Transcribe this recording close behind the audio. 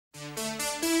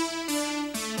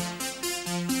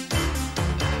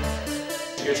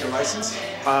get your license?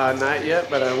 Not yet,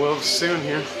 but I will soon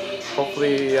here.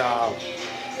 Hopefully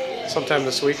sometime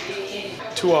this week.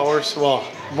 2 hours, well,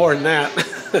 more than that.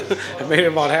 I made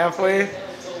it about halfway.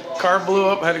 Car blew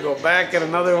up, had to go back, get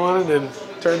another one, and then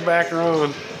turn back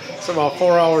around. It's about a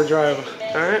 4-hour drive.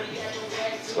 All right,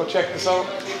 let's go check this out.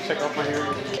 Check out my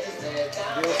hearing.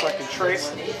 Deal so I can trace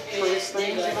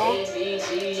things, you know? Nice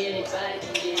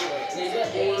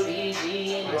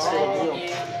little deal.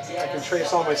 I can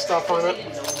trace all my stuff on it.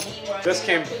 This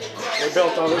came, they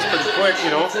built all this pretty quick, you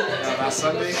know? Last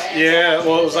Sunday? Yeah,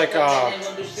 well, it was like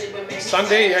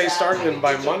Sunday, yeah, he started, and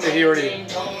by Monday he already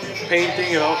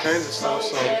painting and all kinds of stuff,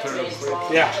 so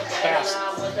yeah, fast.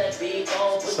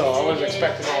 So I wasn't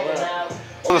expecting all that.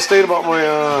 I want to state about my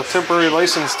temporary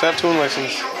license, tattooing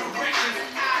license.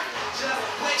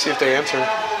 See if they answer.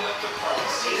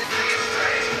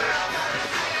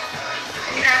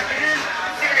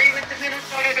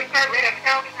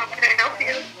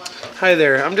 Hi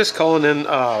there, I'm just calling in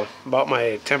about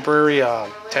my temporary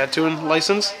tattooing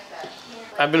license.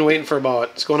 I've been waiting for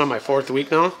it's going on my 4th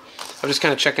week now. I'm just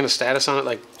kind of checking the status on it,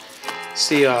 like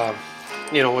see,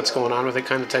 you know, what's going on with it,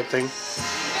 kind of type thing.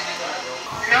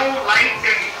 No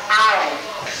license found.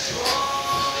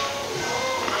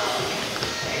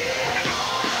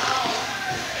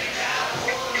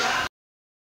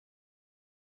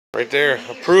 Right there,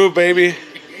 approved, baby.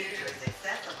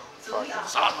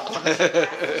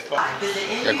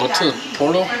 Yeah, go to the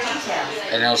portal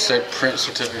and it'll say print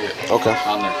certificate. Okay.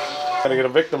 On there. Gotta get a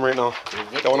victim right now.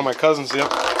 Got one of my cousins,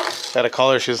 yep. Had to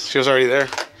call her, she was already there.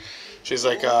 She's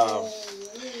like, yeah,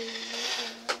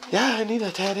 I need a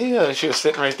tattoo. She was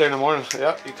sitting right there in the morning.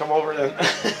 Yep, you come over then. I'm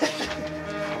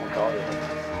gonna call you.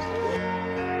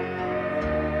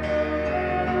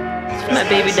 My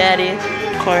baby daddy,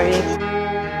 Cory.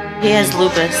 He has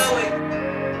lupus.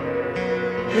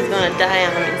 He's gonna die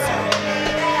on me.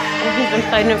 And he's been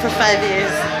fighting it for 5 years.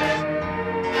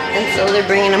 And so they're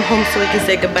bringing him home so we can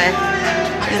say goodbye.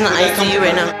 He's in the ICU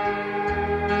right now.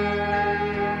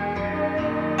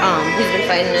 He's been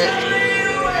fighting it.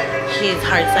 His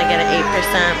heart's like at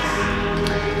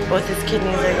 8%. Both his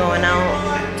kidneys are going out.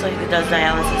 So he does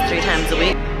dialysis 3 times a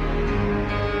week.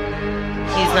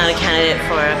 He's not a candidate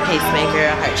for a pacemaker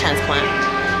or a heart transplant.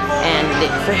 And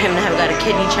for him to have got a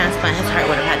kidney transplant, his heart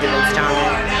would have had to go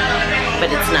stronger. But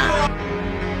it's not.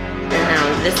 And now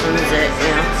this one's it,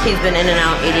 you know. He's been in and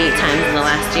out 88 times in the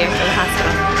last year for the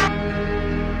hospital.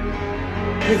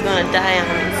 He's gonna die on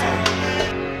me, so.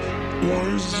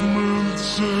 Wise men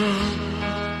said,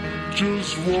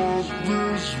 just walk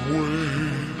this way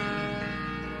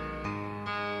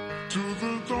to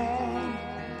the dawn.